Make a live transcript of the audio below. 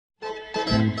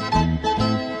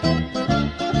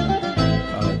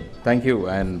Thank you,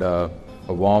 and a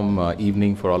warm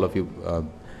evening for all of you.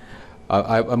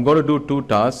 I'm going to do two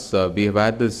tasks. We have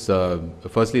had this.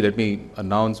 Firstly, let me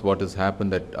announce what has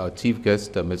happened. That our chief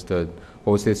guest, Mr.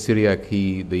 Jose Syriac,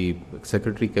 the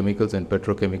Secretary Chemicals and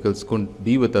Petrochemicals, couldn't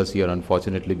be with us here,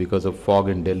 unfortunately, because of fog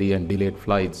in Delhi and delayed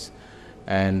flights.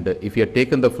 And if he had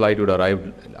taken the flight, he would have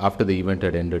arrived after the event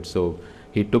had ended. So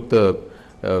he took the.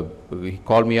 He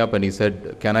called me up and he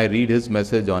said, can I read his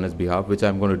message on his behalf, which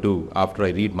I'm going to do after I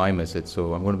read my message.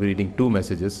 So I'm going to be reading two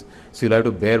messages. So you'll have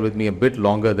to bear with me a bit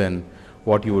longer than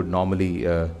what you would normally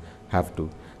have to.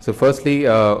 So firstly,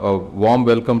 a warm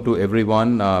welcome to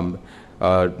everyone.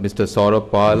 Mr. Saurabh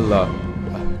Pal,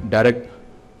 direct,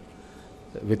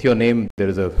 with your name, there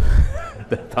is a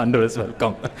thunderous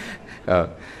welcome.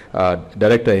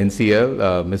 Director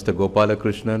NCL, Mr.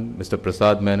 Gopalakrishnan, Mr.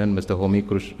 Prasad Menon, Mr. Homi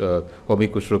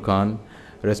Kushru Khan,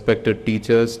 respected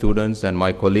teachers, students, and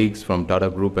my colleagues from Tata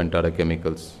Group and Tata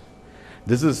Chemicals.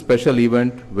 This is a special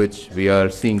event which we are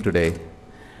seeing today.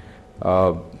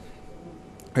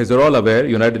 As you're all aware,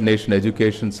 United Nations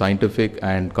Education, Scientific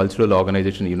and Cultural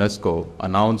Organization UNESCO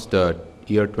announced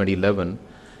year 2011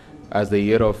 as the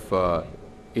year of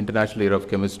International Year of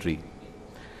Chemistry.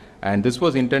 And this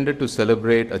was intended to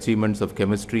celebrate achievements of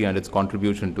chemistry and its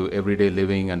contribution to everyday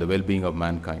living and the well-being of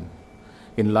mankind.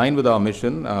 In line with our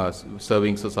mission,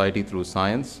 serving society through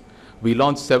science, we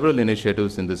launched several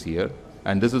initiatives in this year,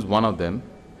 and this is one of them.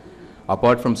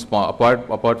 Apart from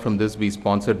this, we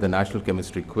sponsored the National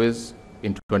Chemistry Quiz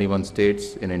in 21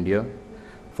 states in India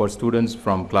for students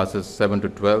from classes 7 to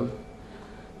 12,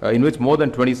 in which more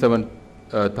than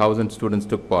 27,000 students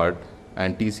took part,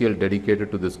 and TCL dedicated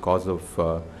to this cause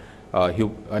of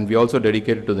and we also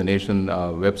dedicated to the nation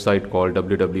website called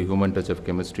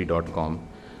www.humantouchofchemistry.com,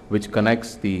 which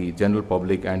connects the general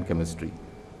public and chemistry.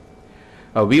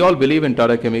 We all believe in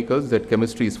Tata Chemicals that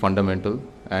chemistry is fundamental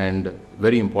and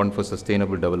very important for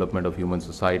sustainable development of human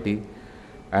society.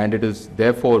 And it is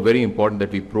therefore very important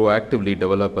that we proactively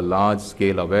develop a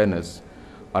large-scale awareness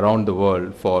around the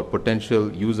world for potential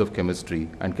use of chemistry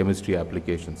and chemistry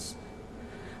applications.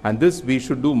 And this we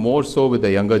should do more so with the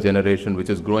younger generation,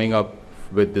 which is growing up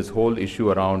with this whole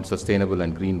issue around sustainable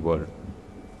and green world.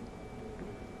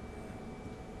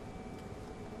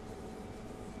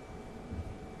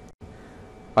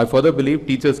 I further believe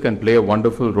teachers can play a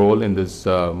wonderful role in this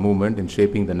movement in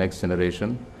shaping the next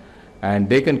generation. And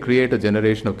they can create a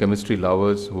generation of chemistry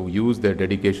lovers who use their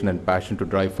dedication and passion to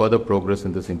drive further progress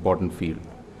in this important field.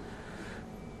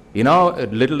 In our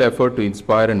little effort to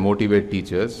inspire and motivate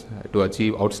teachers to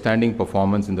achieve outstanding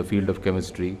performance in the field of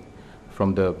chemistry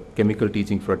from the chemical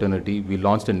teaching fraternity, we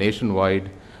launched a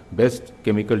nationwide Best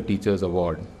Chemical Teachers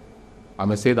Award. I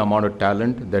must say the amount of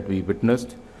talent that we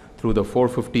witnessed through the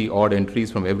 450 odd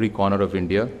entries from every corner of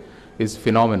India is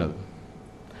phenomenal.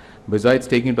 Besides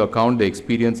taking into account the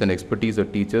experience and expertise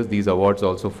of teachers, these awards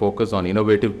also focus on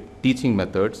innovative teaching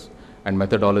methods and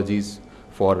methodologies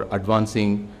for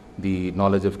advancing the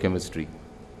knowledge of chemistry.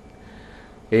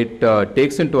 It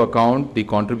takes into account the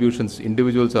contributions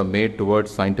individuals have made towards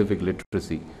scientific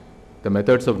literacy. The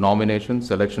methods of nomination,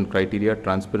 selection criteria,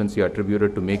 transparency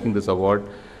attributed to making this award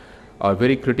are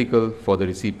very critical for the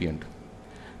recipient.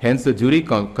 Hence, the jury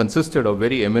consisted of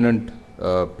very eminent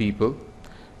people,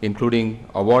 including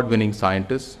award-winning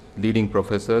scientists, leading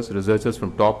professors, researchers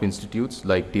from top institutes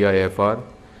like TIFR,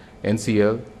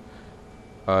 NCL,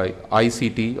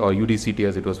 ICT or UDCT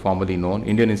as it was formerly known,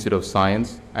 Indian Institute of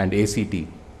Science, and ACT,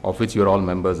 of which you are all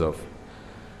members of.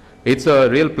 It's a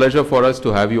real pleasure for us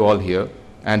to have you all here,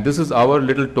 and this is our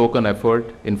little token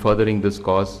effort in furthering this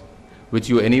cause, which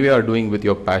you anyway are doing with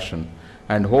your passion,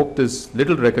 and hope this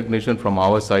little recognition from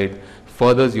our side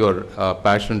furthers your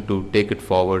passion to take it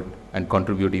forward and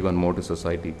contribute even more to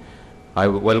society. I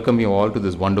welcome you all to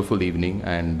this wonderful evening,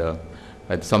 and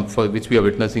which we are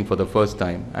witnessing for the first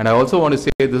time. And I also want to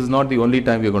say this is not the only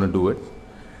time we are going to do it.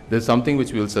 This is something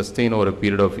which we will sustain over a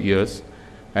period of years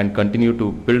and continue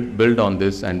to build on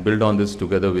this and build on this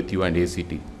together with you and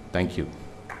ACT. Thank you.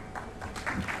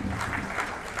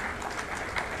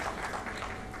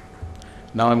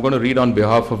 Now I'm going to read on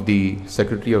behalf of the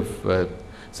Secretary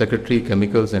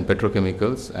Chemicals and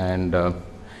Petrochemicals, and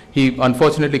he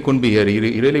unfortunately couldn't be here.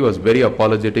 He really was very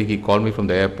apologetic. He called me from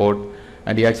the airport,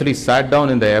 and he actually sat down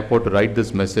in the airport to write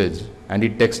this message, and he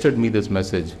texted me this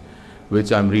message,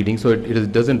 which I'm reading. So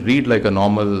it doesn't read like a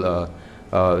normal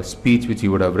speech which he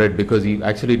would have read, because he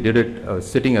actually did it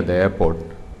sitting at the airport.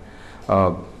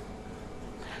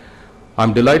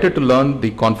 I'm delighted to learn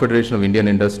the Confederation of Indian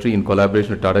Industry, in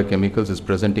collaboration with Tata Chemicals, is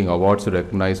presenting awards to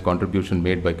recognize contribution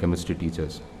made by chemistry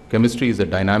teachers. Chemistry is a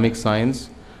dynamic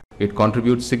science. It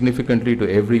contributes significantly to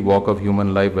every walk of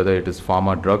human life, whether it is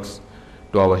pharma drugs,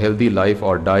 to our healthy life,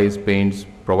 or dyes, paints,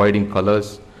 providing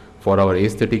colors for our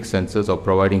aesthetic senses, or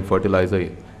providing fertilizer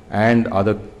and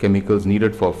other chemicals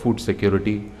needed for food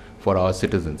security for our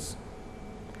citizens.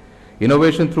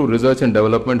 Innovation through research and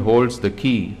development holds the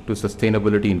key to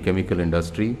sustainability in chemical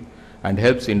industry and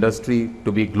helps industry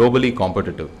to be globally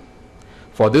competitive.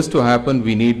 For this to happen,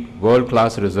 we need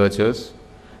world-class researchers,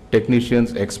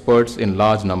 technicians, experts in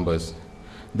large numbers.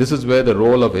 This is where the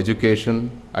role of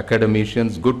education,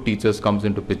 academicians, good teachers comes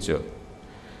into picture.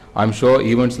 I'm sure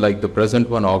events like the present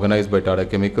one organized by Tata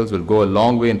Chemicals will go a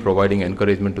long way in providing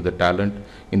encouragement to the talent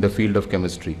in the field of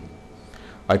chemistry.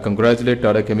 I congratulate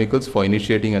Tata Chemicals for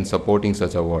initiating and supporting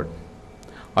such award.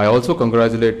 I also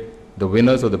congratulate the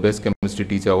winners of the Best Chemistry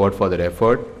Teacher Award for their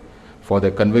effort, for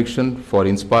their conviction, for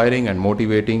inspiring and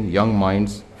motivating young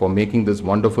minds, for making this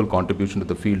wonderful contribution to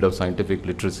the field of scientific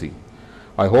literacy.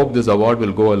 I hope this award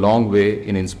will go a long way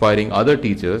in inspiring other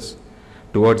teachers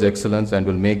towards excellence and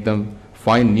will make them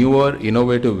find newer,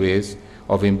 innovative ways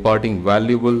of imparting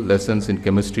valuable lessons in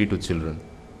chemistry to children.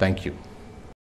 Thank you.